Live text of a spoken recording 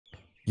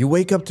You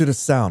wake up to the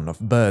sound of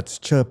birds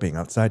chirping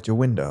outside your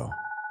window.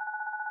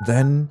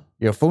 Then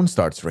your phone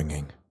starts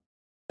ringing.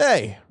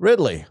 Hey,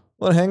 Ridley,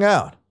 wanna hang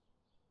out?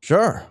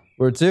 Sure,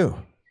 where to?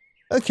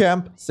 A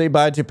camp, say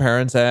bye to your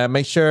parents and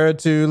make sure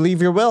to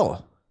leave your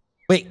will.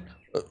 Wait,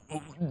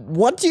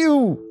 what do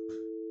you...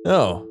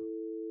 Oh,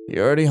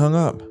 you already hung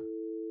up.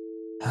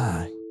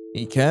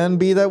 He can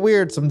be that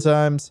weird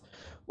sometimes.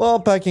 While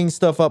packing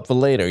stuff up for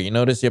later, you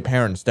notice your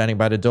parents standing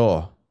by the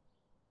door.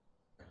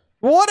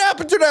 What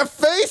happened to their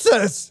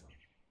faces?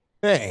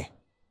 Hey,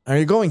 are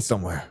you going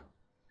somewhere?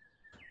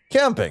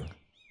 Camping.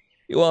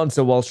 You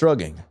answer while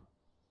shrugging.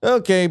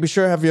 Okay, be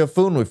sure to have your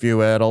phone with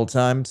you at all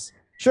times.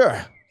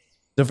 Sure.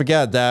 Don't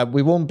forget that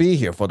we won't be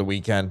here for the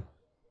weekend.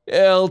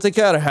 I'll take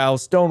care of the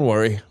house, don't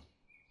worry.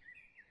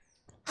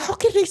 How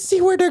can they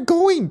see where they're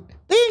going?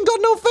 They ain't got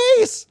no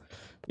face!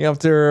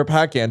 After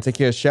packing and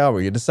taking a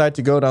shower, you decide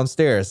to go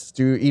downstairs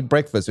to eat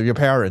breakfast with your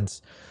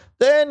parents.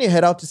 Then you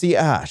head out to see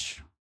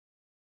Ash.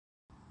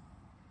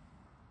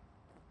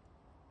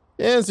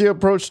 As you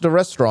approach the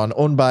restaurant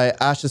owned by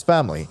Ash's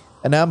family,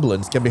 an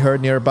ambulance can be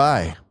heard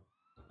nearby.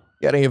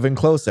 Getting even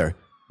closer,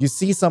 you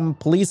see some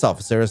police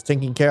officers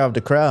taking care of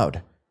the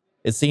crowd.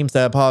 It seems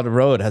that part of the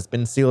road has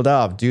been sealed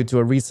off due to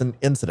a recent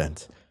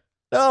incident.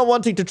 Not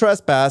wanting to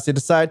trespass, you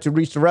decide to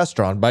reach the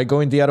restaurant by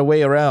going the other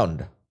way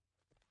around.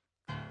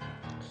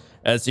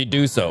 As you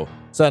do so,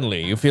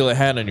 suddenly you feel a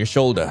hand on your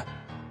shoulder.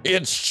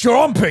 It's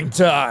chomping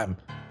time!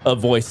 A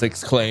voice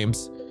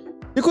exclaims.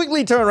 You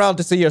quickly turn around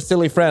to see your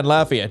silly friend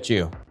laughing at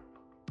you.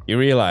 You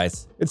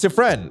realize it's your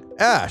friend,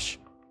 Ash.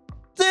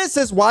 This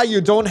is why you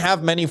don't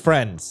have many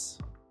friends.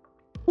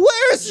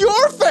 Where's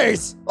your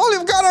face? All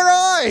you've got are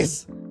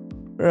eyes!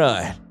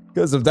 Right,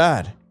 because of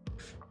that.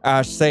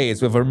 Ash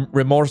says with a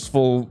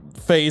remorseful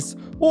face,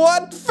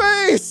 What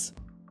face?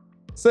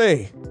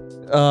 Say,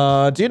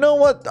 do you know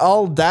what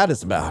all that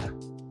is about?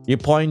 You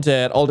point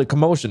at all the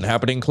commotion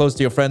happening close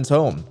to your friend's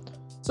home.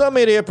 Some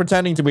idiot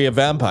pretending to be a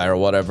vampire or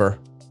whatever.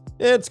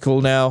 It's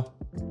cool now,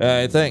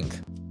 I think.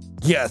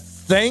 You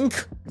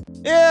think?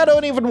 Yeah,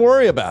 don't even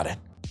worry about it.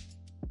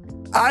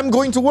 I'm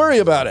going to worry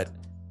about it.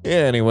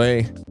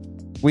 Anyway,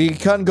 we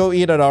can't go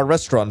eat at our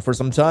restaurant for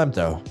some time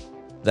though.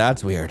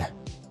 That's weird.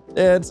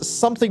 It's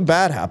something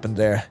bad happened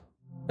there.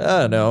 I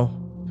don't know.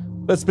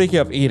 But speaking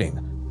of eating,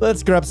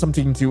 let's grab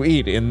something to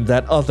eat in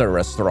that other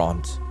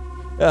restaurant.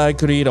 I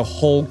could eat a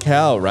whole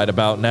cow right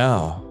about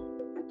now.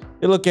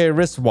 You look at your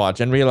wristwatch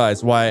and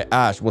realize why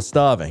Ash was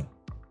starving.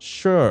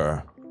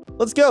 Sure.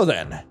 Let's go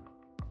then.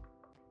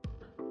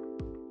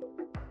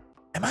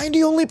 Am I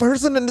the only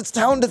person in this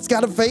town that's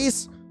got a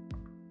face?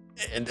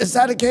 Is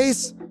that the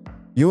case?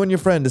 You and your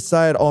friend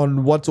decide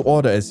on what to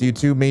order as you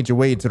two made your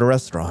way to the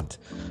restaurant.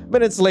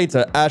 Minutes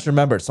later, Ash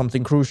remembers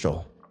something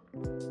crucial.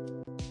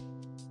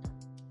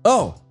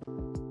 Oh.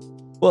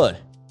 What?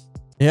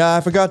 Yeah,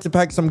 I forgot to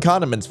pack some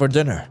condiments for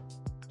dinner.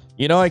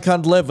 You know I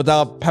can't live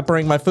without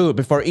peppering my food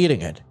before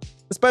eating it.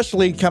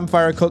 Especially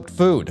campfire-cooked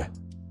food.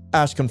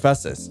 Ash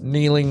confesses,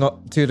 kneeling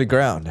to the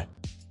ground.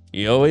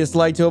 You always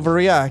like to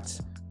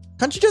overreact.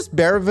 Can't you just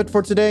bear with it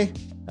for today?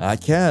 I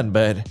can,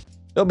 but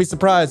don't be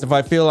surprised if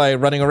I feel like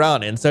running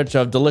around in search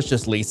of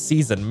deliciously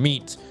seasoned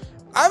meat.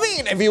 I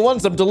mean, if you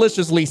want some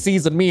deliciously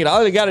seasoned meat,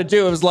 all you gotta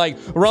do is like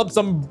rub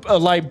some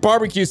like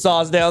barbecue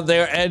sauce down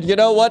there, and you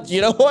know what?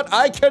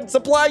 I can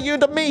supply you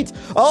the meat,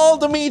 all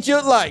the meat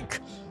you'd like.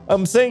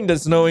 I'm saying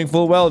this knowing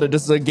full well that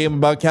this is a game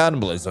about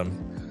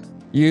cannibalism.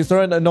 You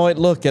throw an annoyed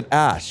look at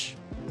Ash.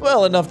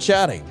 Well, enough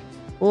chatting.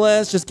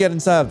 Let's just get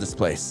inside of this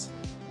place.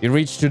 You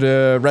reach to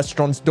the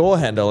restaurant's door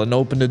handle and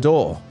open the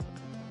door.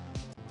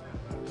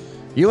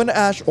 You and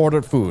Ash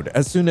ordered food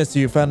as soon as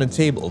you found a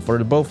table for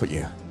the both of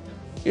you.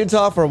 You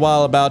talked for a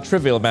while about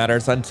trivial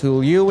matters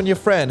until you and your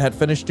friend had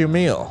finished your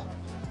meal.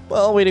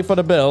 While waiting for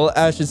the bill,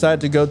 Ash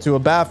decided to go to a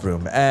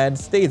bathroom and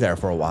stay there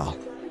for a while.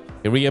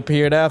 He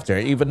reappeared after,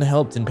 even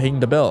helped in paying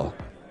the bill.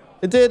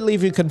 It did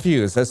leave you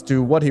confused as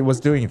to what he was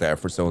doing there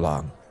for so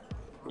long.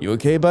 You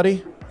okay,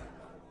 buddy?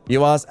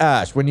 You ask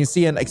Ash when you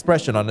see an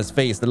expression on his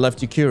face that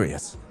left you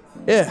curious.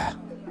 Yeah,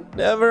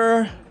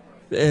 never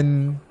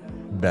been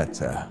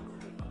better.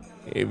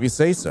 If you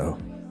say so.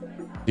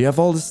 Do you have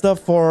all the stuff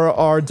for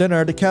our dinner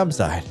at the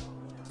campsite?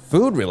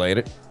 Food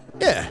related?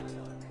 Yeah.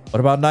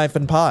 What about knife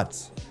and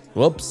pots?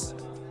 Whoops.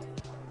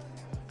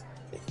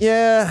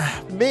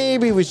 Yeah,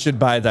 maybe we should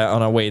buy that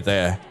on our way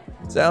there.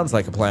 Sounds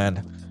like a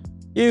plan.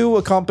 You,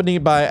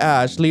 accompanied by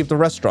Ash, leave the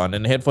restaurant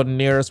and head for the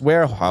nearest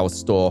warehouse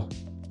store.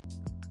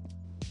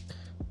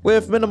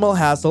 With minimal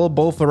hassle,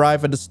 both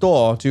arrive at the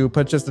store to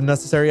purchase the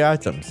necessary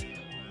items.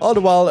 All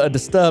the while, a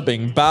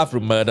disturbing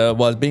bathroom murder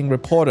was being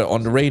reported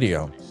on the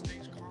radio.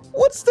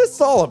 What's this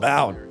all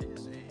about?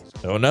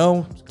 Don't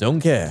know, don't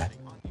care.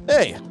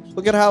 Hey,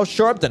 look at how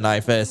sharp the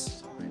knife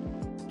is.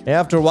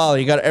 After a while,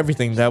 you got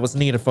everything that was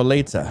needed for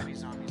later.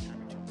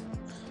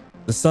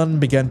 The sun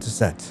began to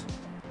set,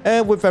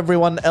 and with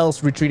everyone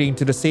else retreating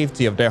to the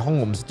safety of their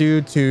homes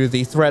due to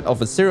the threat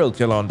of a serial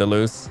killer on the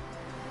loose,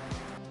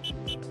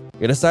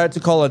 you decided to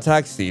call a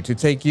taxi to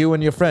take you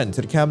and your friend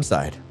to the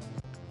campsite.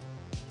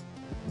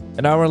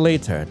 An hour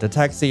later, the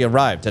taxi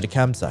arrived at the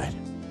campsite.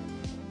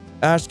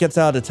 Ash gets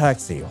out of the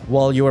taxi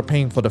while you are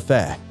paying for the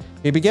fare.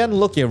 He began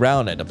looking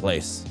around at the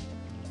place.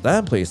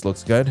 That place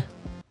looks good.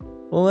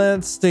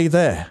 Let's stay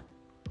there,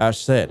 Ash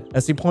said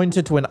as he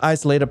pointed to an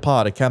isolated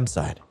part of the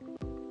campsite.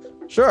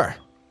 Sure.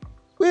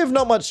 We have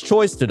not much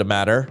choice to the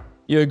matter.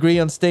 You agree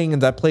on staying in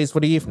that place for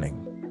the evening.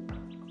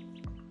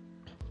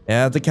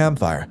 At the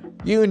campfire,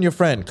 you and your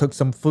friend cook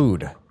some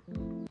food.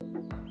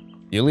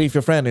 You leave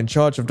your friend in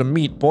charge of the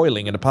meat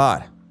boiling in the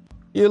pot.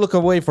 You look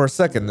away for a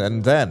second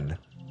and then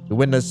you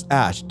witness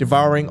Ash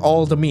devouring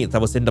all the meat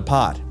that was in the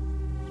pot.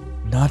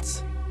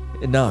 Not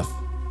enough.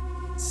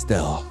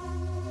 Still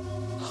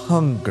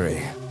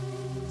hungry.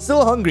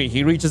 Still hungry,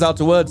 he reaches out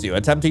towards you,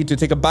 attempting to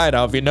take a bite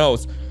out of your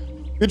nose.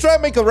 You try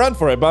and make a run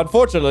for it, but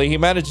unfortunately, he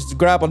manages to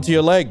grab onto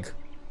your leg.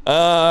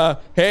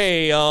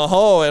 Hey,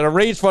 and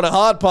reach for the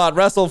hot pot,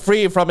 wrestle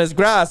free from his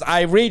grasp.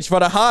 I reach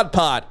for the hot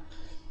pot.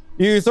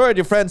 You throw it at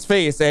your friend's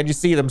face and you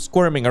see them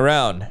squirming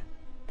around.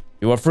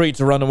 You are free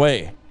to run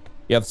away.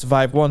 You have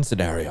survived one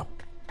scenario.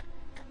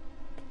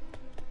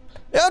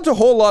 After a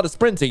whole lot of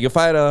sprinting, you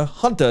find a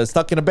hunter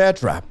stuck in a bear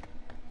trap.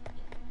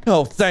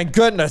 Oh, thank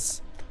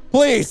goodness.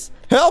 Please,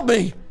 help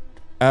me.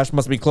 Ash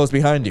must be close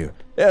behind you.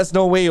 There's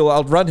no way you'll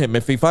outrun him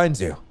if he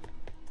finds you.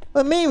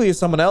 But maybe if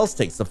someone else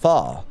takes the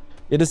fall.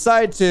 You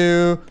decide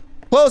to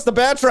close the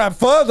bear trap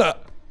further.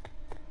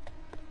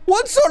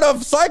 What sort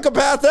of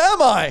psychopath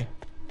am I?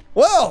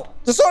 Well,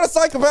 the sort of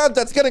psychopath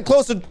that's getting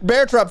close to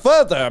bear trap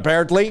further,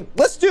 apparently.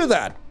 Let's do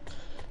that.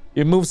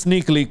 You move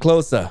sneakily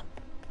closer.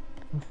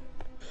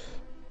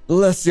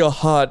 Bless your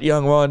heart,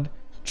 young one.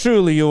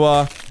 Truly you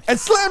are. And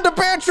slam the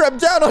bear trap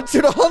down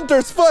onto the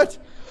hunter's foot.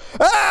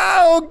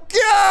 Oh,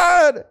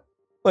 God!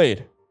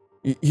 Wait,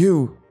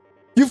 you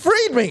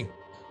freed me.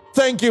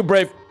 Thank you,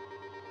 brave.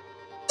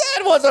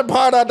 That wasn't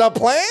part of the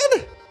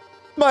plan.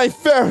 My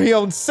very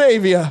own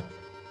savior.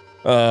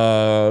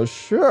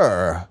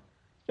 Sure.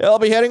 I'll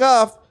be heading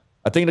off.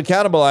 I think the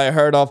cannibal I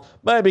heard of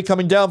might be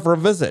coming down for a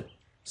visit.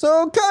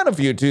 So kind of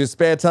you to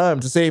spare time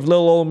to save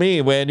little old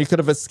me when you could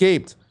have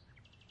escaped.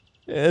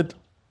 It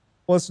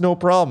was no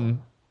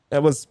problem.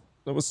 That was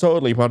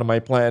totally part of my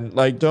plan.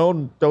 Like,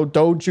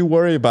 don't you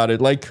worry about it.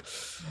 Like,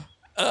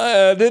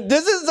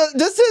 this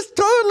is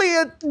totally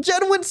a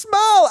genuine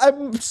smile.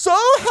 I'm so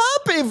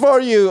happy for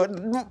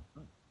you.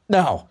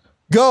 Now,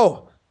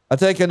 go. I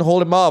think I can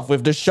hold him off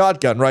with this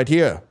shotgun right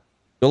here.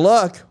 Good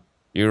luck.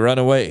 You run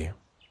away.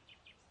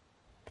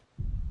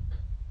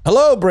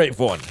 Hello, brave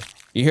one.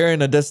 You hear in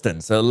the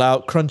distance a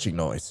loud crunching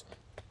noise.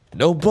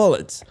 No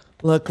bullets.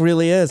 Luck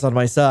really is on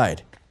my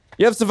side.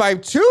 You have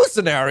survived 2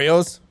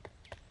 scenarios.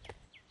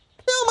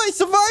 How am I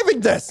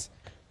surviving this?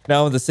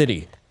 Now in the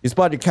city, you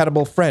spot your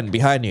cannibal friend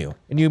behind you,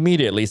 and you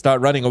immediately start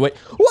running away.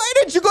 Why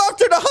didn't you go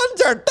after the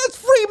hunter? That's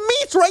free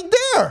meat right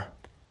there.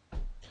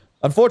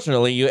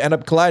 Unfortunately, you end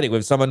up colliding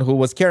with someone who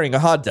was carrying a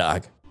hot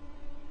dog.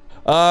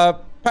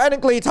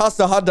 Panically toss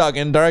the hot dog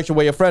in the direction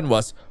where your friend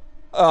was.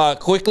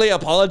 Quickly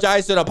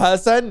apologize to the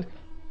person?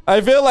 I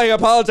feel like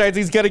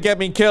apologizing is gonna get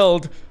me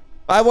killed.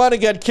 I want to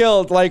get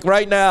killed, like,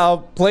 right now.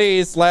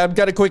 Please, I'm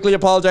gonna quickly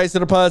apologize to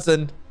the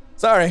person.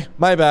 Sorry,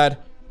 my bad.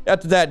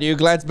 After that, you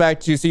glance back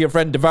to see your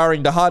friend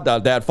devouring the hot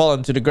dog that had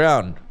fallen to the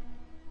ground.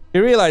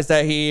 You realize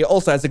that he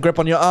also has a grip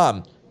on your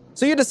arm,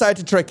 so you decide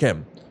to trick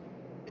him.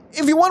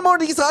 If you want more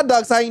of these hot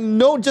dogs, I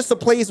know just a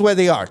place where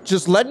they are.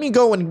 Just let me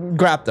go and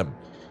grab them,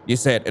 you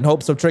said, in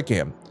hopes of tricking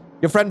him.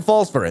 Your friend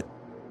falls for it.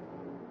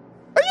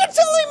 Are you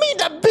telling me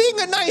that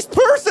being a nice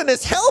person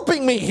is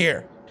helping me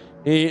here?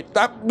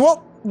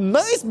 Well,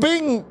 nice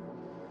being...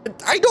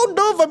 I don't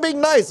know if I'm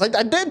being nice.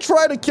 I did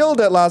try to kill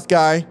that last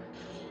guy.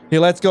 He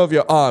lets go of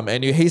your arm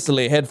and you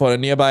hastily head for a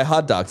nearby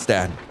hot dog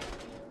stand.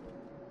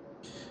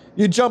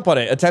 You jump on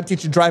it, attempting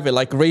to drive it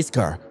like a race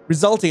car,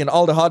 resulting in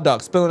all the hot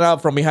dogs spilling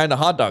out from behind the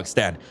hot dog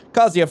stand,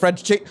 causing your friend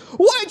to chase...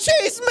 Why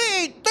chase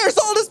me? There's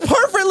all this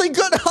perfectly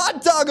good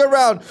hot dog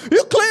around.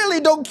 You clearly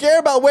don't care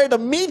about where the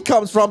meat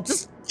comes from.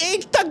 Just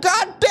eat the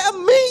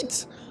goddamn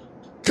meat.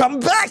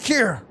 Come back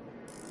here.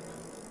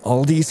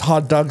 All these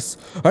hot dogs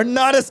are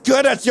not as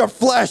good as your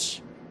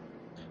flesh.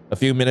 A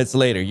few minutes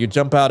later, you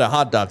jump out a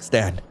hot dog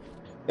stand.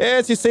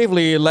 As you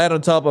safely land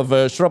on top of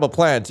a shrub of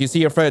plants, you see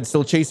your friend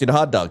still chasing the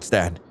hot dog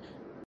stand.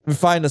 You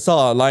find the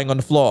saw lying on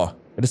the floor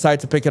and decide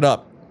to pick it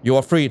up. You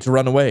are free to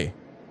run away.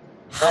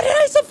 How did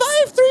I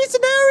survive 3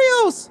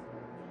 scenarios?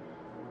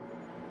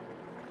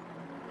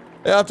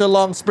 After a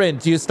long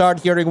sprint, you start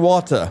hearing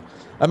water.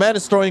 A man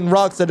is throwing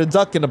rocks at a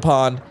duck in the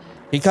pond.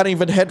 He can't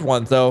even hit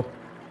one, though.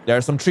 There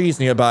are some trees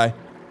nearby.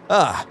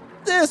 Ah,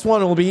 this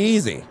one will be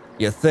easy,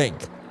 you think.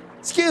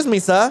 Excuse me,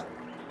 sir.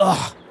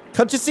 Ugh,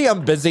 can't you see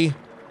I'm busy?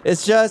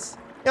 It's just,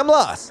 I'm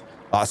lost.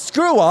 Oh,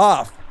 screw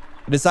off.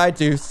 You decide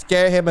to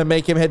scare him and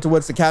make him head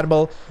towards the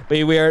cannibal.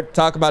 Be weird,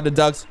 talk about the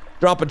ducks,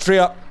 drop a tree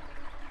up.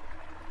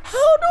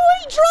 How do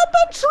I drop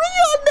a tree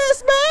on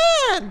this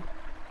man?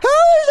 How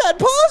is that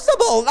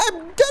possible? I'm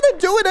gonna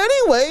do it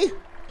anyway.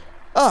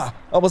 Ah,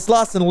 I was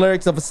lost in the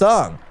lyrics of a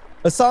song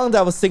that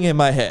I was singing in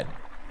my head.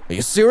 Are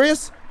you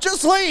serious?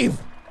 Just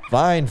leave.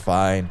 Fine,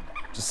 fine.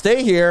 Just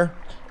stay here.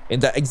 in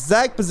the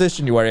exact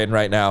position you are in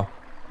right now.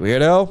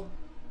 Weirdo.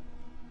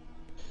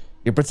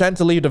 You pretend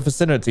to leave the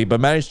vicinity, but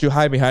manage to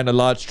hide behind a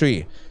large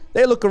tree.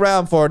 They look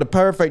around for the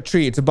perfect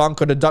tree to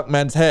bonk on the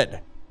duckman's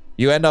head.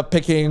 You end up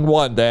picking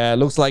one that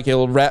looks like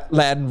it'll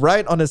land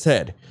right on his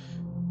head.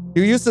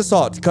 You use the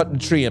saw to cut the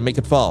tree and make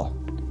it fall,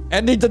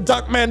 ending the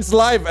duckman's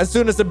life as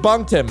soon as it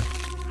bonked him.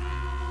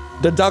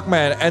 The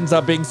duckman ends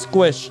up being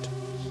squished.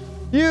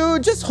 You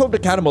just hope the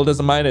cannibal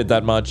doesn't mind it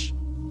that much.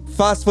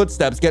 Fast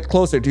footsteps get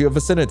closer to your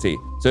vicinity,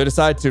 so you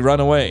decide to run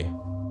away.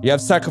 You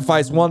have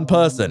sacrificed one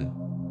person.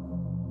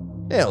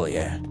 Hell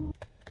yeah.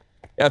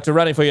 After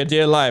running for your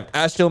dear life,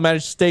 Ash still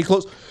managed to stay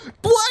close.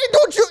 Why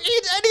don't you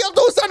eat any of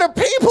those other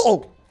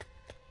people?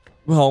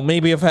 Well,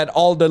 maybe if I had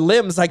all the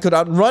limbs, I could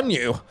outrun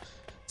you.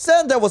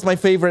 Said that was my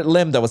favorite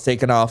limb that was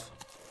taken off.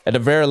 At the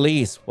very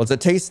least, was it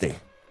tasty?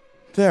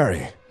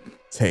 Very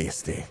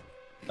tasty.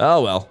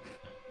 Oh well.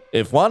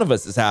 If one of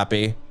us is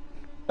happy.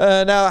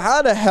 Now,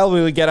 how the hell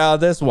will we get out of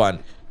this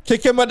one?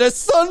 Kick him when the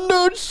sun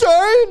don't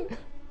shine?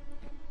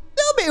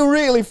 That'll be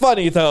really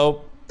funny,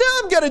 though.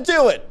 I'm gonna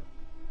do it.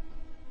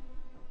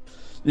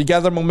 You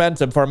gather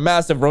momentum for a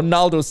massive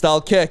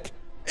Ronaldo-style kick.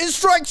 It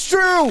strikes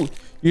true!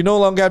 You no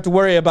longer have to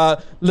worry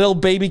about little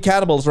baby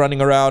cannibals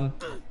running around.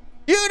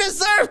 You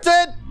deserved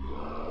it!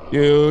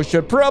 You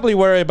should probably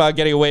worry about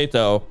getting away,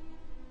 though.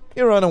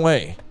 You run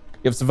away.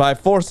 You've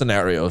survived 4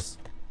 scenarios.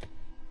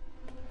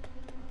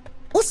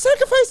 Was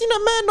sacrificing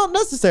a man not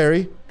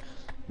necessary?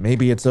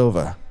 Maybe it's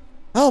over.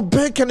 How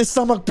big can his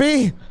stomach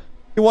be?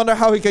 You wonder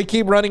how he can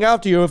keep running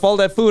after you with all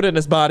that food in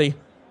his body.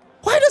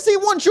 Why does he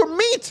want your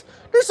meat?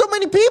 There's so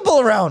many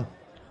people around.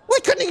 Why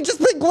couldn't he just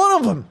pick one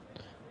of them?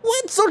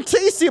 What's so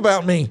tasty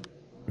about me?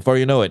 Before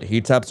you know it,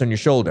 he taps on your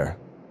shoulder.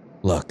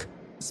 Look,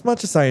 as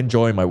much as I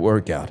enjoy my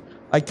workout,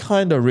 I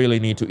kinda really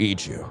need to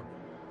eat you.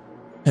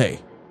 Hey,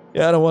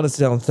 yeah, I don't want to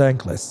sound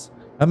thankless.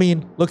 I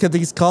mean, look at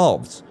these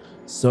calves.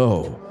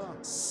 So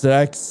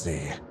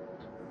sexy.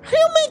 Are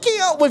you making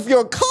out with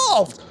your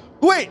calves?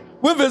 Wait,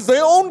 with his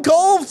own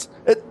calves?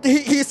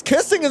 He's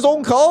kissing his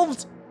own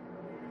calves?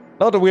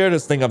 Not the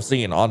weirdest thing I've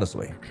seen,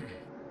 honestly.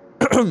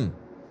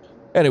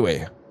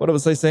 Anyway, what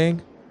was I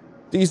saying?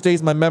 These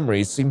days, my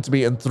memories seem to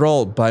be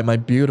enthralled by my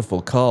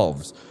beautiful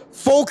calves.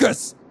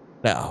 Focus!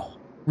 Now,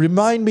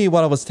 remind me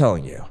what I was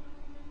telling you.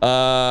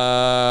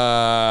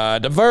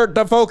 Divert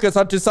the focus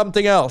onto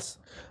something else.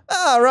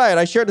 Ah, right,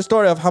 I shared the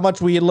story of how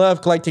much we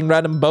loved collecting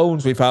random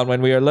bones we found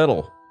when we were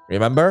little.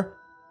 Remember?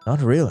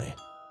 Not really.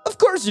 Of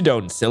course you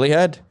don't,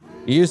 sillyhead.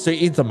 You used to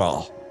eat them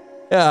all.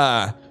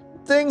 Yeah,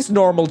 things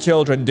normal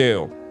children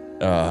do.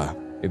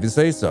 If you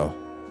say so.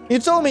 You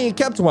told me you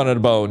kept one of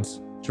the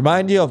bones to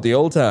remind you of the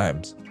old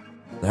times.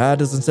 That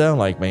doesn't sound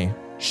like me.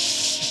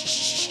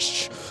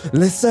 Shh.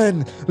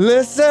 Listen,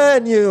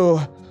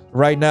 you.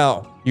 Right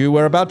now, you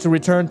were about to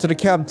return to the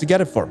camp to get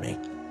it for me.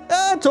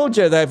 I told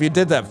you that if you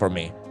did that for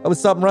me, I would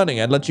stop running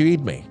and let you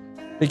eat me.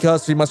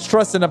 Because we must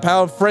trust in the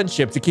power of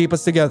friendship to keep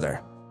us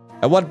together.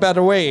 And what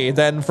better way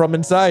than from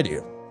inside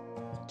you?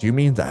 Do you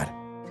mean that?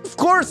 Of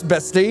course,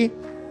 bestie.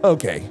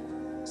 Okay,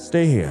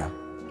 stay here.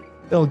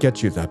 They'll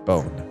get you that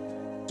bone.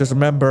 Just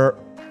remember,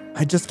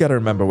 I just gotta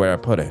remember where I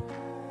put it.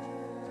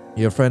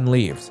 Your friend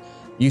leaves.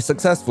 You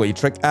successfully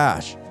trick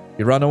Ash.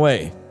 You run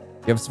away.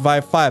 You have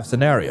survived 5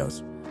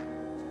 scenarios.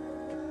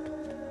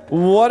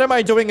 What am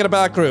I doing in the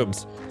back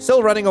rooms?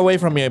 Still running away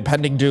from your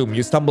impending doom,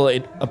 you stumble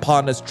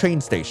upon a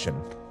train station.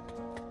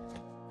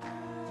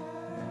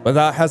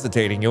 Without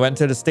hesitating, you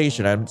enter the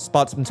station and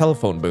spot some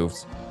telephone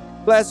booths.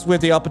 Blessed with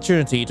the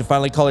opportunity to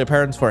finally call your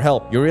parents for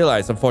help, you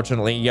realize,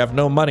 unfortunately, you have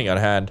no money on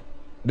hand.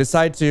 You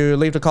decide to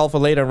leave the call for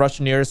later and rush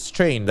the nearest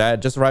train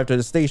that just arrived at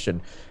the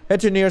station.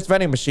 Head to the nearest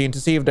vending machine to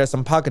see if there's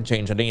some pocket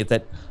change underneath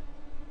it.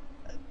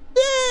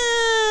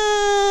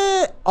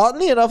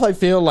 Oddly enough, I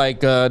feel like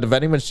the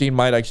vending machine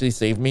might actually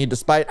save me,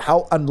 despite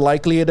how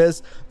unlikely it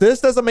is. This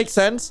doesn't make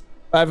sense.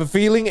 I have a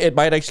feeling it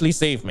might actually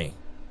save me.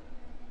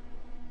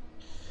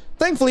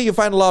 Thankfully, you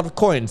find a lot of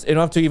coins,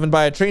 enough to even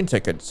buy a train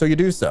ticket, so you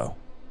do so.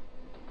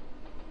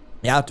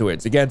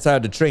 Afterwards, you get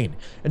inside the train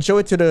and show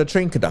it to the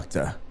train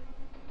conductor.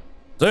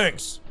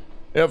 Thanks.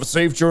 You have a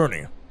safe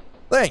journey.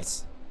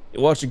 Thanks.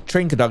 You watch the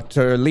train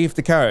conductor leave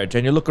the carriage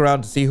and you look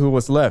around to see who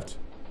was left.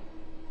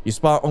 You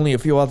spot only a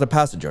few other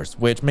passengers,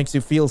 which makes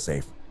you feel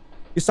safe.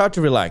 You start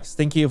to relax,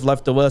 thinking you've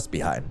left the worst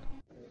behind.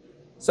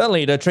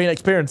 Suddenly, the train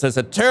experiences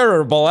a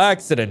terrible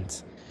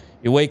accident.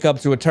 You wake up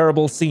to a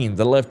terrible scene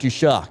that left you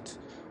shocked.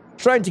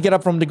 Trying to get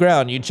up from the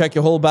ground, you check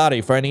your whole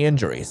body for any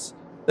injuries.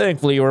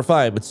 Thankfully, you were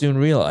fine, but soon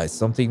realize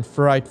something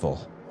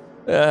frightful.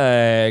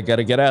 I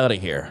gotta get out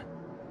of here.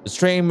 This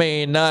train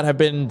may not have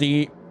been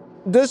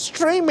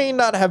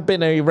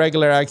a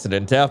regular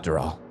accident after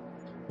all.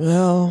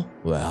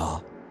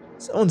 Well.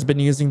 Someone's been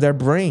using their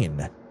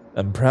brain.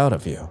 I'm proud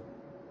of you.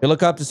 You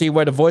look up to see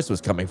where the voice was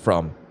coming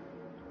from.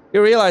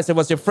 You realize it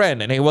was your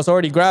friend and he was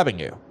already grabbing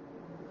you.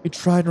 You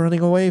tried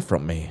running away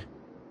from me.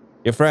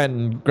 Your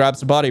friend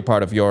grabs a body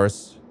part of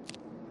yours.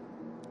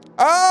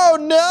 Oh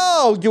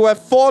no! You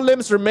have 4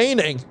 limbs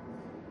remaining.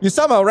 You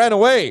somehow ran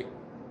away.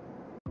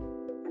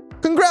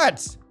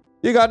 Congrats!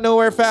 You got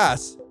nowhere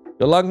fast.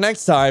 Good luck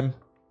next time.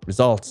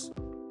 Results.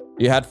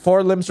 You had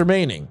 4 limbs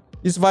remaining.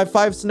 You survived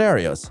 5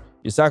 scenarios.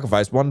 You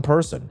sacrificed 1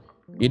 person.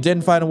 You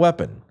didn't find a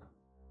weapon.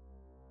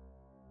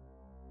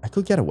 I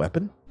could get a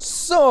weapon.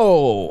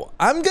 So,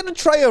 I'm gonna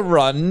try a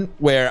run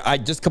where I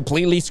just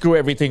completely screw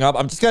everything up.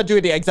 I'm just gonna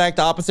do the exact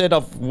opposite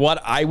of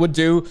what I would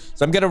do.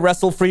 So I'm gonna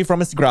wrestle free from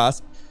his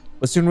grasp,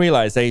 but soon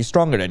realize that he's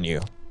stronger than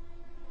you.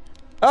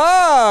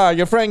 Ah,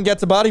 your friend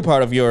gets a body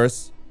part of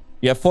yours.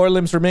 You have 4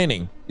 limbs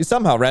remaining. You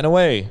somehow ran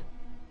away.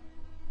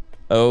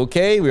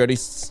 Okay, we've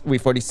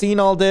already seen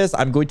all this.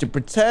 I'm going to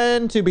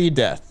pretend to be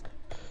death.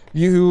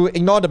 You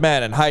ignore the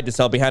man and hide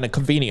yourself behind a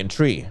convenient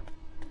tree.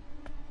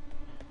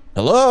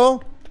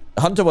 Hello?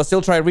 The hunter will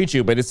still try to reach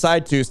you, but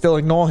decide to still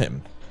ignore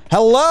him.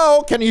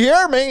 Hello? Can you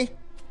hear me?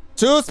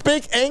 To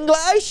speak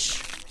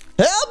English?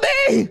 Help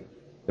me!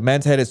 The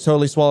man's head is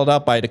totally swallowed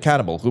up by the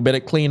cannibal, who bit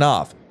it clean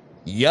off.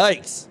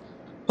 Yikes.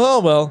 Oh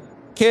well.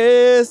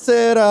 Que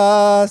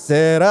sera,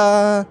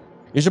 sera.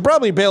 You should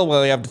probably bail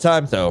while you have the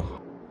time, though.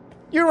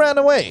 You ran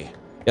away.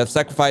 You have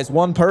sacrificed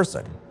 1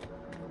 person.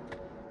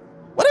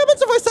 What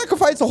happens if I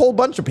sacrifice a whole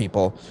bunch of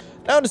people?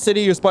 Now in the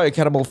city, you spot your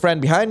cannibal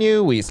friend behind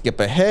you. We skip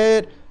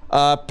ahead.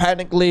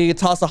 Panically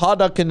toss a hot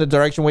dog in the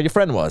direction where your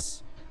friend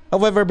was.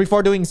 However,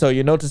 before doing so,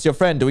 you notice your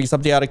friend doing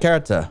something out of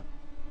character.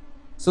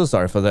 So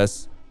sorry for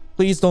this.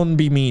 Please don't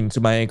be mean to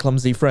my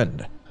clumsy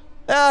friend.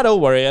 Ah,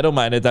 don't worry, I don't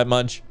mind it that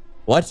much.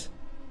 What?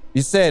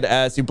 You said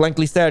as you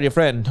blankly stared at your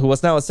friend, who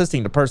was now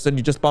assisting the person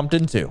you just bumped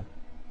into.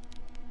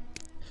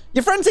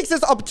 Your friend takes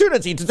this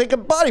opportunity to take a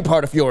body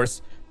part of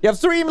yours. You have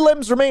 3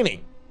 limbs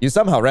remaining. You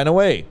somehow ran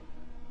away.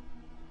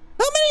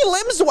 How many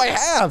limbs do I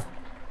have?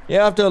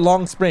 Yeah, after a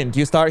long sprint,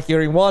 you start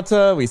hearing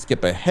water. We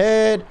skip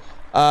ahead.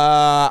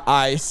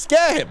 I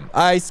scare him.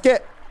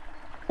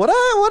 What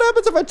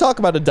happens if I talk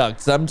about the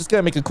ducks? I'm just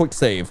gonna make a quick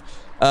save.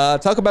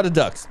 Talk about the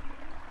ducks.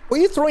 Why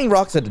are you throwing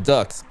rocks at the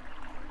ducks?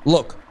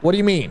 Look, what do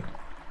you mean?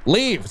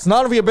 Leave. It's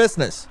none of your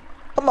business.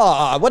 Come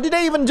on, what did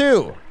they even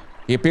do?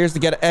 He appears to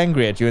get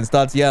angry at you and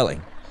starts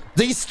yelling.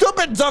 These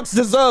stupid ducks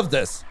deserve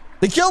this.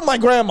 They killed my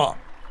grandma.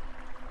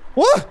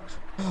 What?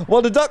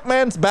 While the duck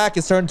man's back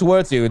is turned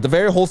towards you, the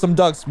very wholesome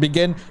ducks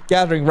begin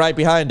gathering right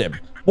behind him.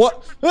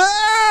 What?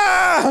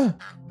 Ah!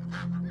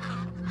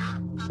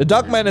 The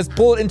duck man is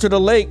pulled into the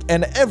lake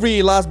and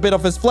every last bit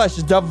of his flesh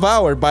is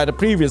devoured by the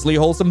previously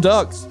wholesome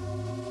ducks.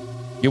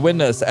 You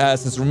witness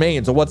as his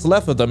remains, or what's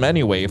left of them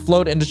anyway,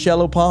 float into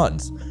shallow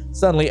ponds.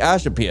 Suddenly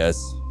ash appears.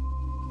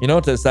 You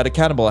notice that the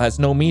cannibal has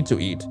no meat to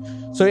eat,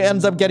 so he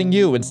ends up getting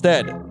you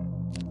instead.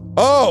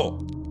 Oh!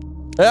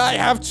 I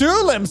have 2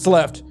 limbs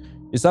left!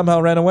 You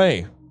somehow ran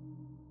away.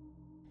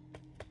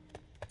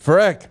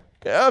 Frick.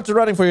 After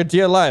running for your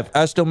dear life,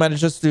 Ash still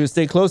manages to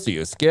stay close to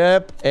you.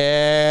 Skip,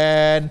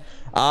 and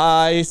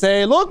I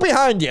say, look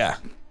behind you.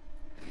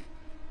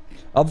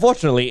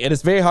 Unfortunately, it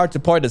is very hard to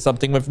point at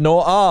something with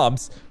no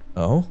arms.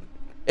 Oh?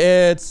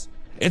 It's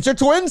your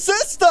twin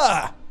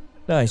sister!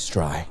 Nice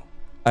try.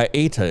 I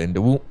ate her in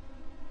the womb.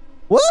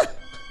 What?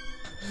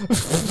 Your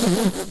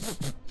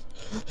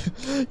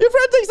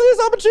friend takes this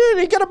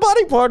opportunity to get a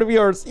body part of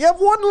yours. You have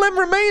 1 limb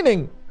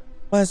remaining.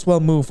 Might as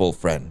well move, old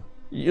friend.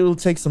 It'll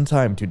take some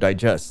time to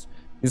digest.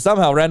 You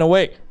somehow ran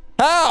away.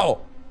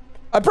 How?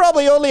 I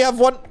probably only have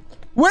 1.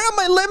 Where are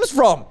my limbs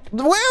from?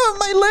 Where are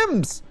my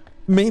limbs?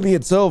 Maybe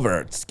it's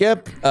over.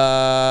 Skip.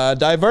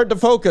 Divert the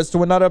focus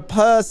to another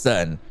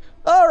person.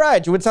 All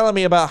right, you were telling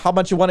me about how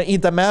much you want to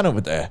eat that man over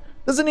there.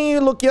 Doesn't he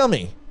look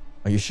yummy?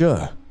 Are you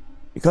sure?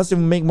 Because it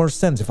would make more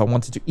sense if I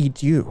wanted to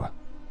eat you,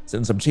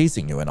 since I'm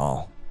chasing you and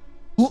all.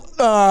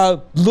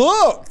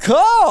 Look,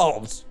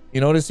 Cobbs!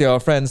 You notice your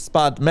friend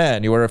spot the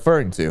man you were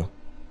referring to.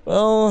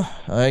 Well,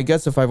 I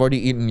guess if I've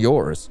already eaten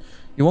yours,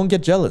 you won't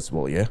get jealous,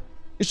 will you?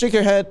 You shake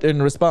your head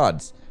in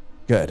response.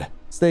 Good.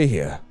 Stay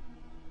here.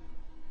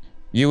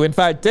 You, in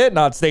fact, did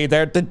not stay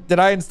there. Did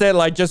I instead,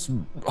 like, just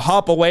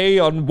hop away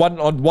on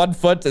one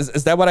foot?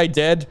 Is that what I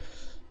did?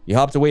 You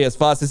hopped away as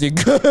fast as you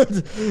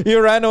could. You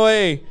ran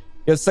away.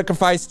 You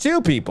sacrificed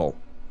 2 people.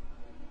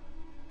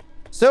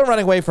 Still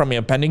running away from your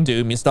impending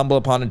doom, you stumble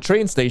upon a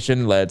train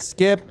station. Let's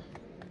skip.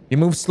 You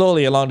move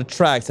slowly along the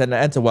tracks and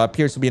enter what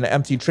appears to be an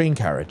empty train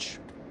carriage.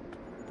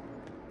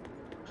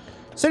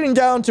 Sitting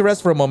down to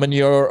rest for a moment,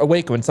 you're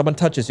awake when someone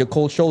touches your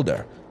cold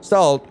shoulder.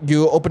 Startled,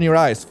 you open your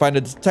eyes to find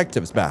a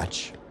detective's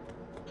badge.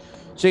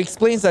 She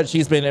explains that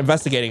she's been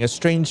investigating a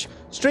strange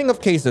string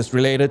of cases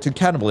related to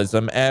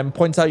cannibalism and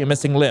points out your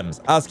missing limbs,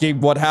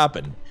 asking what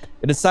happened.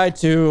 You decide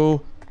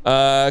to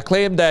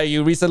claim that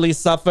you recently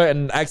suffered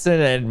an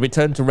accident and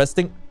returned to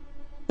resting.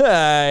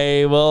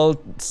 I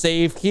will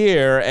save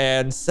here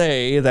and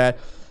say that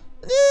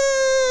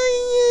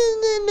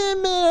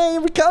I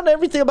recount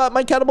everything about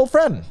my cannibal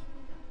friend.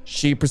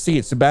 She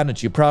proceeds to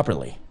bandage you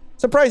properly.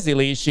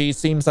 Surprisingly, she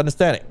seems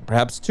understanding,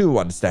 perhaps too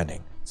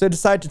understanding. So you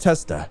decide to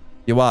test her.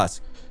 You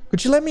ask,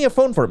 could you lend me your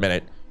phone for a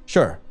minute?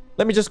 Sure.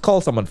 Let me just call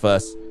someone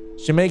first.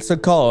 She makes a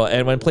call,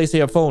 and when placing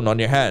your phone on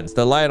your hands,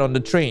 the light on the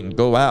train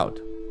go out.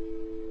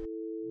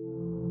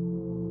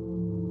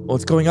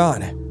 What's going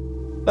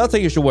on?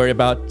 Nothing you should worry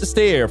about. Just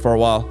stay here for a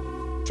while.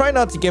 Try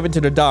not to give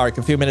into the dark.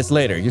 A few minutes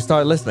later, you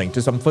start listening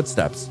to some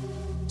footsteps.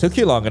 Took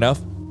you long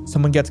enough.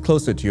 Someone gets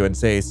closer to you and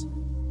says,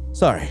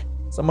 "Sorry,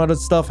 some other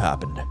stuff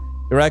happened."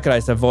 You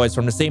recognize that voice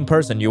from the same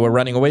person you were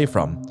running away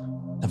from.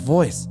 The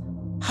voice?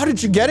 How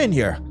did you get in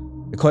here?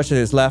 The question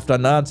is left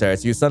unanswered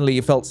as you suddenly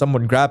felt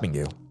someone grabbing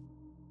you.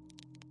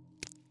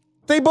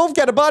 They both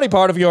get a body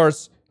part of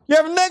yours. You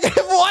have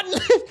negative one.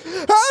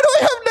 How do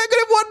I have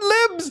negative one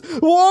limbs?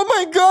 Oh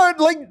my god!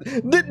 Like,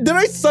 did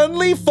I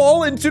suddenly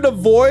fall into the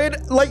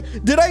void? Like,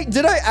 did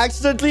I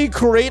accidentally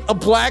create a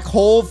black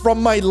hole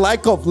from my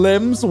lack of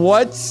limbs?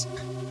 What?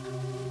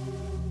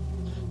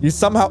 You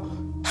somehow...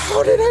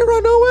 How did I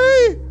run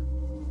away?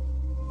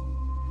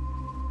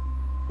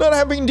 Not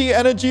having the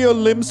energy or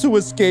limbs to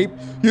escape,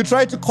 you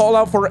try to call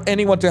out for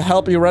anyone to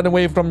help you run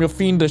away from your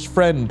fiendish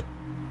friend.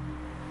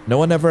 No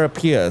one ever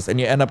appears, and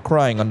you end up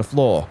crying on the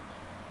floor.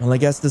 Well, I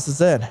guess this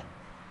is it.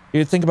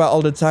 You think about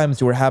all the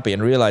times you were happy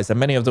and realize that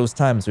many of those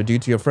times were due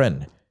to your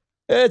friend.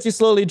 As you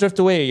slowly drift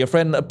away, your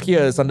friend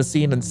appears on the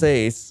scene and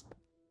says,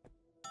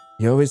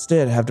 "You always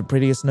did have the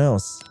prettiest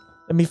nose.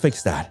 Let me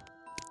fix that."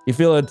 You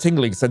feel a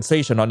tingling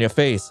sensation on your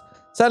face.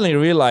 Suddenly you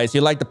realize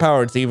you lack the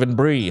power to even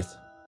breathe.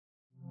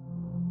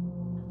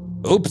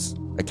 Oops,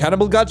 a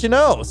cannibal got your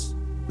nose.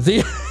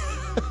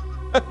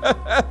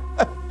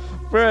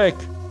 Frick.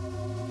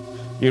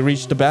 You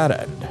reach the bad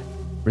end.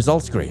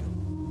 Result screen.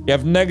 You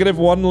have negative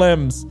 1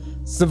 limbs,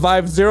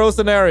 survived 0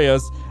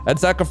 scenarios, and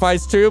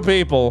sacrificed 2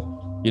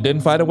 people. You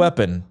didn't find a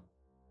weapon.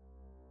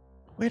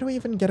 Where do I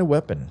even get a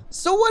weapon?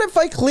 So what if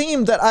I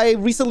claim that I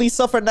recently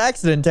suffered an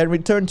accident and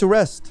returned to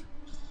rest?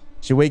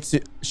 She wakes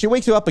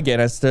you up again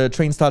as the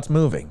train starts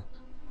moving.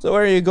 So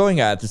where are you going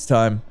at this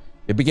time?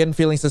 You begin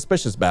feeling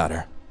suspicious about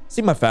her.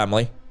 See my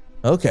family.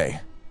 Okay.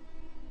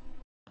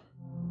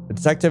 The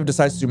detective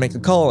decides to make a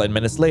call, and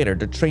minutes later,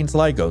 the train's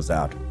light goes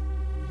out.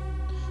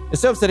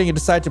 Instead of sitting, you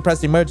decide to press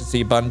the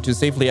emergency button to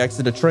safely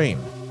exit the train.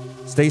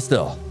 Stay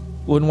still.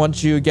 Wouldn't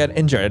want you to get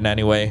injured in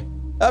any way.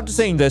 After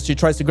saying this, she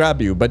tries to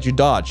grab you, but you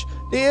dodge.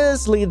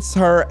 This leads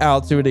her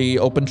out through the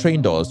open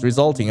train doors,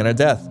 resulting in her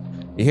death.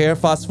 You hear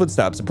fast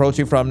footsteps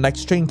approaching from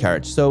next train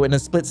carriage, so in a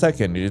split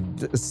second, you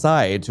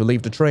decide to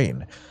leave the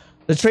train.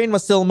 The train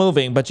was still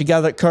moving, but you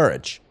gathered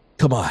courage.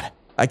 Come on,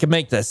 I can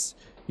make this.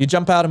 You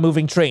jump out a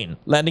moving train,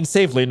 landing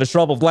safely in the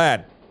troubled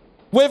land.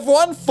 With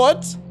 1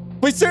 foot?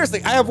 Wait,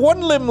 seriously, I have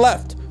 1 limb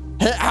left.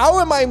 How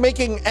am I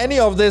making any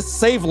of this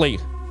safely?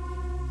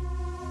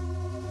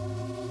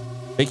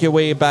 Make your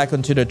way back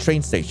onto the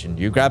train station.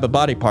 You grab a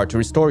body part to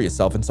restore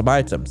yourself and some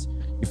items.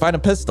 You find a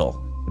pistol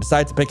and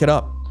decide to pick it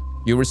up.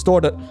 You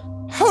restore it.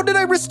 How did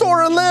I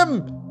restore a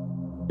limb?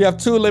 You have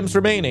 2 limbs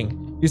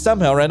remaining. You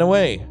somehow ran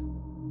away.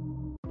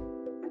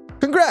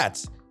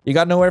 Congrats! You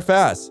got nowhere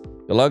fast.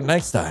 Good luck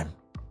next time.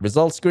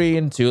 Result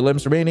screen, 2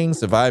 limbs remaining,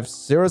 survived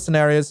 0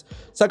 scenarios,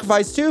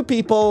 sacrificed 2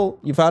 people,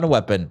 you found a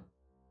weapon.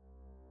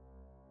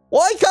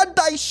 Why can't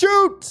I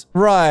shoot?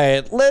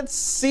 Right, let's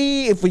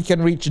see if we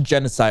can reach a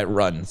genocide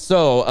run.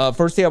 So,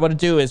 first thing I want to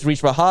do is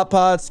reach my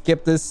hotpot,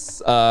 skip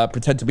this,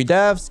 pretend to be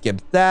deaf,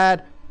 skip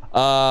that.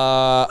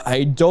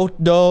 I don't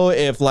know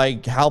if,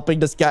 like, helping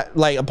this guy,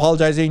 like,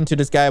 apologizing to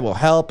this guy will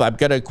help. I'm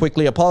gonna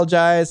quickly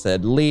apologize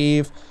and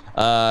leave.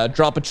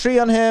 Drop a tree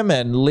on him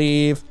and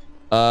leave.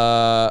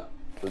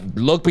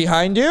 Look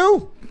behind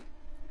you.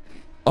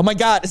 Oh my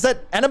god, is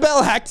that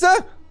Annabelle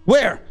Hexa?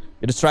 Where?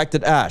 You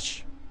distracted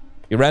Ash.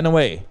 You ran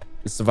away.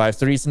 You survived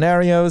 3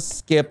 scenarios.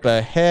 Skip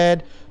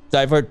ahead.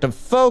 Divert the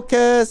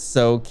focus.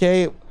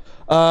 Okay.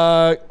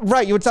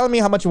 Right, you were telling me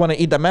how much you want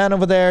to eat that man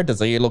over there. Does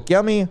he look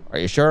yummy? Are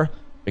you sure?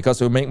 Because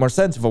it would make more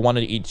sense if I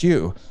wanted to eat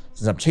you,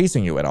 since I'm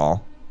chasing you and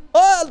all.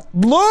 Oh,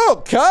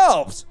 look!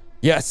 Calves!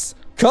 Yes,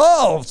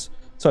 calves!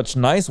 Such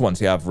nice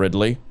ones you have,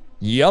 Ridley.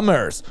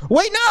 Yummers.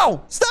 Wait,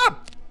 no!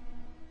 Stop!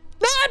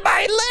 Not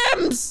my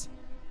limbs!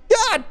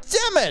 God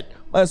damn it!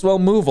 Might as well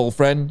move, old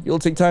friend. You'll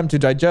take time to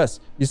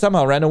digest. You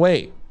somehow ran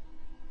away.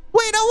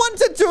 Wait, I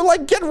wanted to,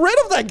 like, get rid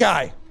of that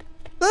guy.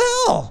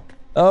 The hell?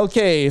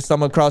 Okay,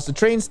 someone crossed the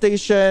train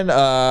station.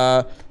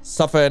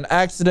 Suffer an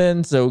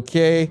accident.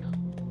 Okay.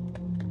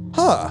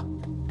 Huh.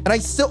 And I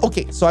still...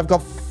 Okay, so I've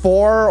got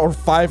 4 or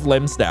 5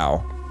 limbs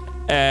now.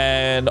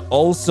 And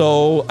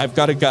also, I've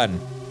got a gun.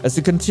 As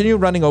you continue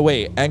running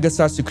away, anger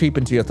starts to creep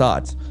into your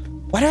thoughts.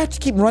 Why do I have to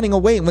keep running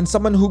away when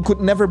someone who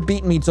could never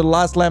beat me to the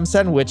last lamb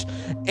sandwich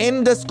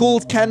in the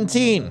school's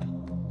canteen?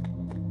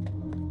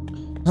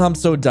 I'm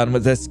so done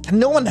with this. Can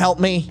no one help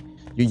me?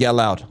 You yell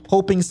out,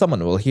 hoping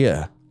someone will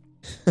hear.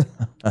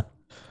 You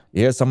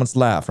hear someone's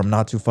laugh from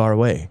not too far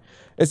away.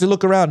 As you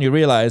look around, you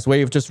realize where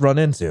you've just run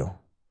into.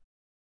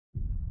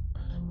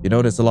 You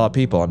notice a lot of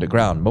people on the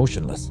ground,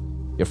 motionless.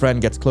 Your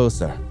friend gets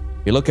closer.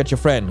 You look at your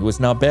friend, who is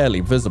now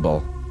barely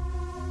visible.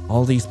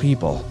 All these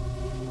people.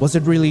 Was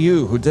it really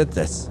you who did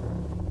this?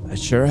 I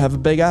sure have a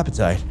big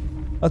appetite.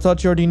 I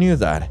thought you already knew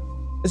that.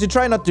 As you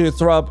try not to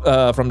throw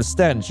up from the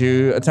stench,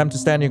 you attempt to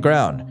stand your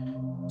ground.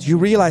 Do you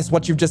realize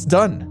what you've just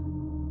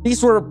done?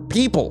 These were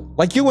people,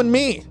 like you and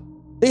me.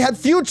 They had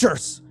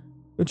futures.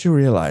 Don't you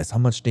realize how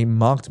much they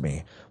mocked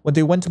me when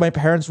they went to my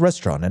parents'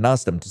 restaurant and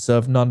asked them to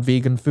serve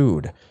non-vegan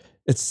food?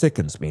 It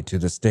sickens me to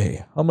this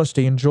day how much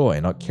they enjoy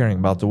not caring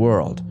about the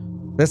world.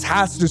 This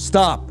has to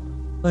stop!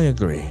 I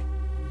agree.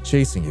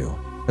 Chasing you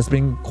has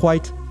been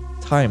quite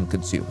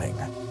time-consuming.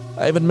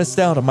 I even missed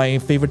out on my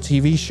favorite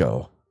TV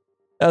show.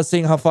 Now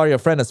seeing how far your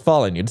friend has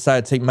fallen, you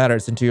decide to take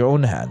matters into your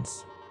own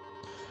hands.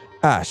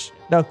 Ash,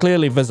 now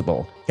clearly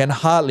visible, can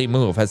hardly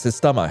move as his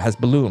stomach has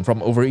ballooned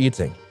from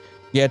overeating.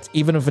 Yet,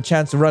 even with a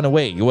chance to run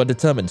away, you are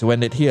determined to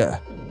end it here.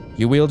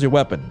 You wield your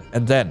weapon,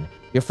 and then,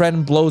 your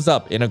friend blows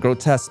up in a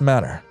grotesque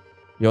manner.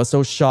 You are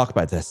so shocked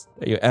by this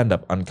that you end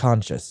up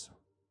unconscious.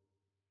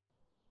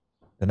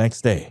 The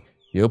next day,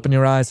 you open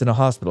your eyes in a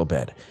hospital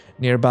bed.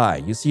 Nearby,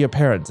 you see your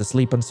parents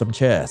asleep on some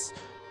chairs.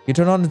 You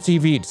turn on the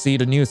TV to see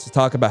the news to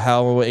talk about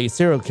how a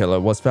serial killer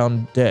was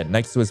found dead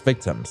next to his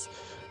victims.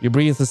 You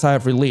breathe a sigh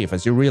of relief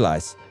as you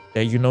realize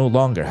that you no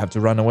longer have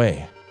to run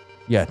away.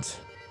 Yet,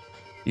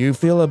 you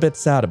feel a bit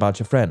sad about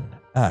your friend,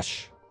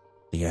 Ash.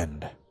 The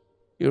end.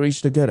 You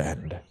reached a good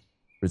end.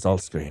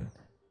 Results screen.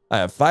 I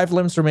have 5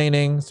 limbs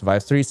remaining,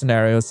 survived 3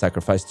 scenarios,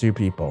 sacrificed 2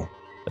 people.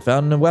 I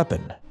found a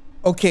weapon.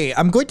 Okay,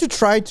 I'm going to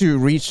try to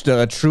reach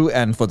the true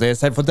end for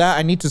this, and for that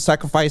I need to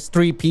sacrifice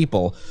 3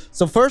 people.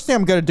 So first thing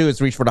I'm going to do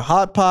is reach for the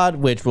hot pot,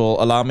 which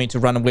will allow me to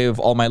run away with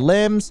all my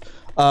limbs.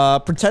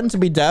 Pretend to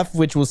be deaf,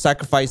 which will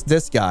sacrifice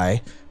this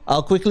guy.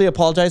 I'll quickly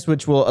apologize,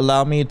 which will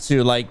allow me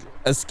to like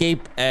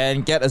escape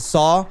and get a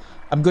saw.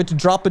 I'm going to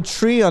drop a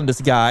tree on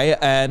this guy,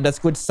 and that's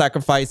going to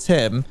sacrifice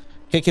him.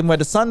 Kick him where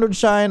the sun don't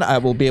shine. I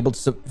will be able to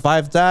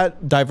survive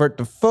that. Divert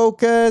the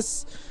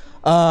focus.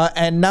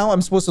 And now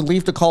I'm supposed to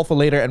leave the call for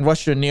later and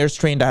rush to the nearest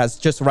train that has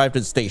just arrived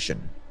at the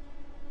station.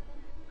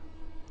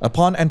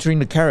 Upon entering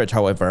the carriage,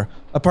 however,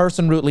 a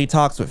person rudely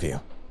talks with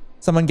you.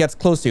 Someone gets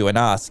close to you and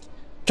asks,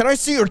 "Can I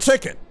see your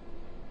ticket?"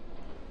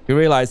 You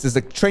realize it's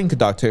a train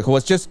conductor who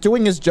was just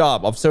doing his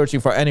job of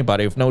searching for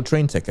anybody with no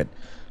train ticket.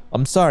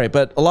 "I'm sorry,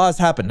 but a lot has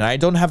happened and I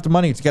don't have the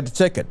money to get the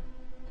ticket."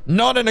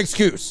 "Not an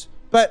excuse,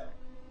 but..."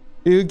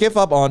 You give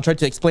up on trying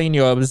to explain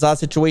your bizarre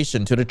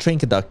situation to the train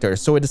conductor,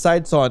 so he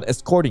decides on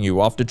escorting you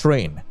off the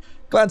train.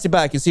 Glancing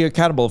back, you see your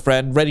Cannibal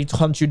friend ready to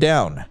hunt you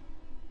down.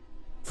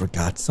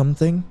 Forgot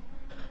something?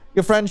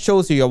 Your friend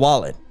shows you your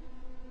wallet.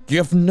 You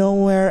have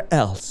nowhere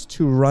else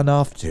to run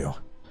off to.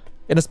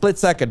 In a split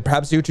second,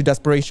 perhaps due to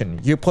desperation,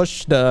 you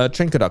push the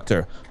train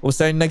conductor who was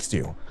standing next to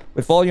you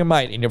with all your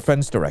might in your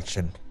friend's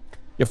direction.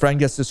 Your friend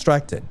gets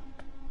distracted.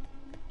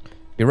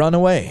 You run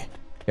away.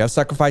 You have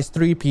sacrificed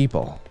 3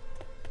 people.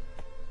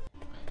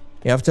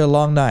 After a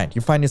long night,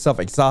 you find yourself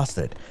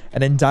exhausted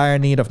and in dire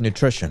need of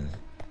nutrition.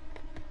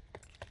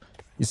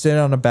 You sit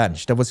on a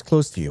bench that was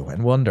close to you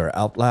and wonder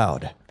out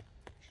loud,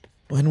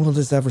 when will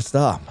this ever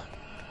stop?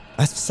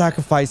 I've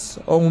sacrificed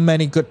so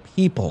many good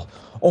people,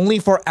 only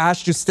for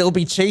Ash to still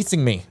be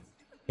chasing me.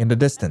 In the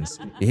distance,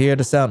 you hear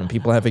the sound of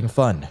people having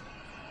fun.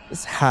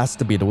 This has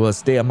to be the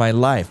worst day of my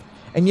life,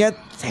 and yet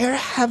they're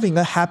having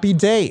a happy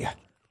day.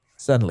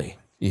 Suddenly,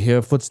 you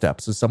hear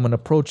footsteps of someone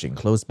approaching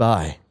close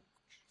by.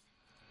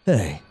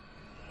 Hey.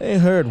 I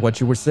heard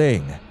what you were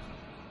saying.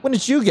 When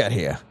did you get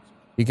here?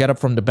 You get up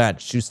from the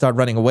bench. You start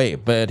running away,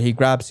 but he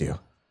grabs you.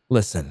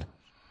 Listen,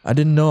 I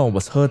didn't know I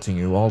was hurting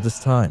you all this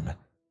time.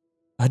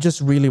 I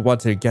just really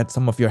wanted to get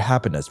some of your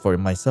happiness for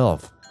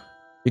myself.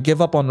 You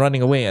give up on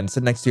running away and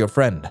sit next to your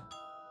friend.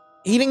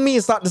 Eating me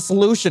is not the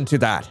solution to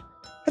that.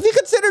 Have you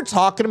considered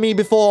talking to me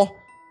before?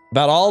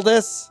 About all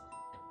this?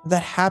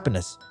 That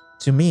happiness,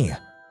 to me,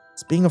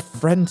 is being a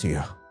friend to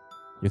you.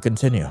 You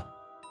continue.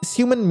 Is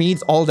human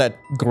meat all that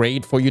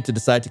great for you to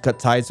decide to cut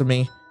ties with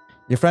me?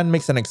 Your friend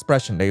makes an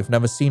expression that you've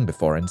never seen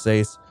before and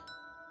says,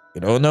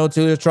 "You don't know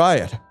till you try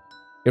it."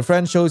 Your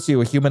friend shows you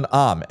a human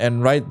arm,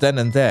 and right then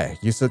and there,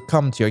 you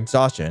succumb to your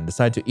exhaustion and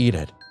decide to eat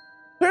it.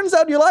 Turns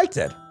out you liked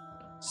it.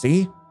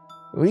 See?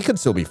 We could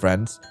still be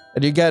friends,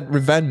 and you get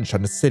revenge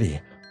on the city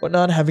for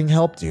not having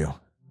helped you.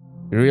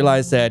 You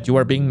realize that you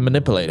are being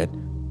manipulated,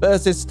 but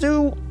as you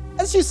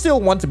still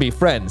want to be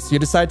friends, you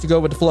decide to go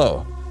with the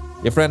flow.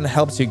 Your friend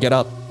helps you get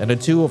up, and the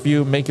 2 of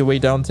you make your way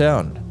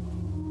downtown.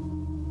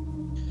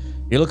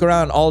 You look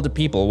around all the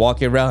people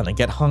walking around and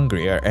get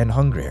hungrier and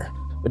hungrier.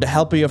 With the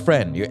help of your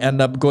friend, you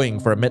end up going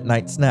for a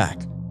midnight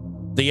snack.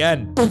 The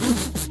end.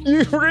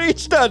 You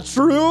reached a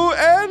true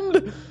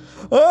end?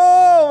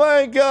 Oh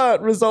my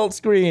god. Result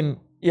screen.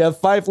 You have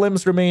 5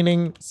 limbs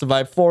remaining,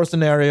 survived 4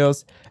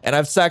 scenarios, and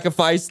I've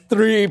sacrificed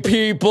 3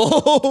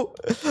 people.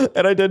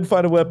 And I didn't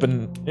find a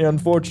weapon,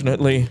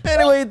 unfortunately.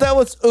 Anyway, that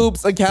was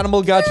Oops, a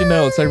Cannibal Gotcha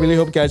Notes. I really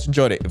hope you guys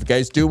enjoyed it. If you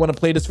guys do want to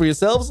play this for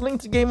yourselves,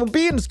 link to the game will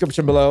be in the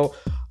description below.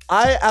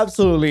 I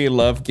absolutely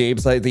love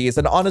games like these,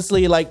 and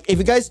honestly, like, if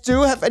you guys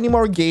do have any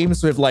more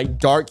games with like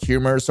dark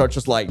humor, such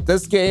as like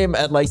this game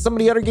and like some of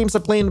the other games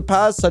I've played in the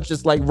past, such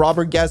as like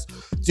Robert Guest,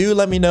 do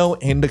let me know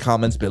in the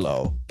comments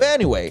below. But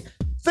anyway,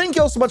 thank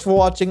you all so much for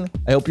watching.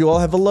 I hope you all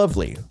have a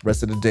lovely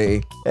rest of the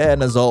day,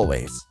 and as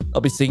always, I'll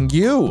be seeing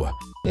you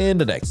in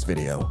the next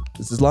video.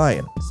 This is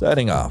Lion,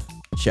 signing off.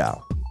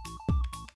 Ciao.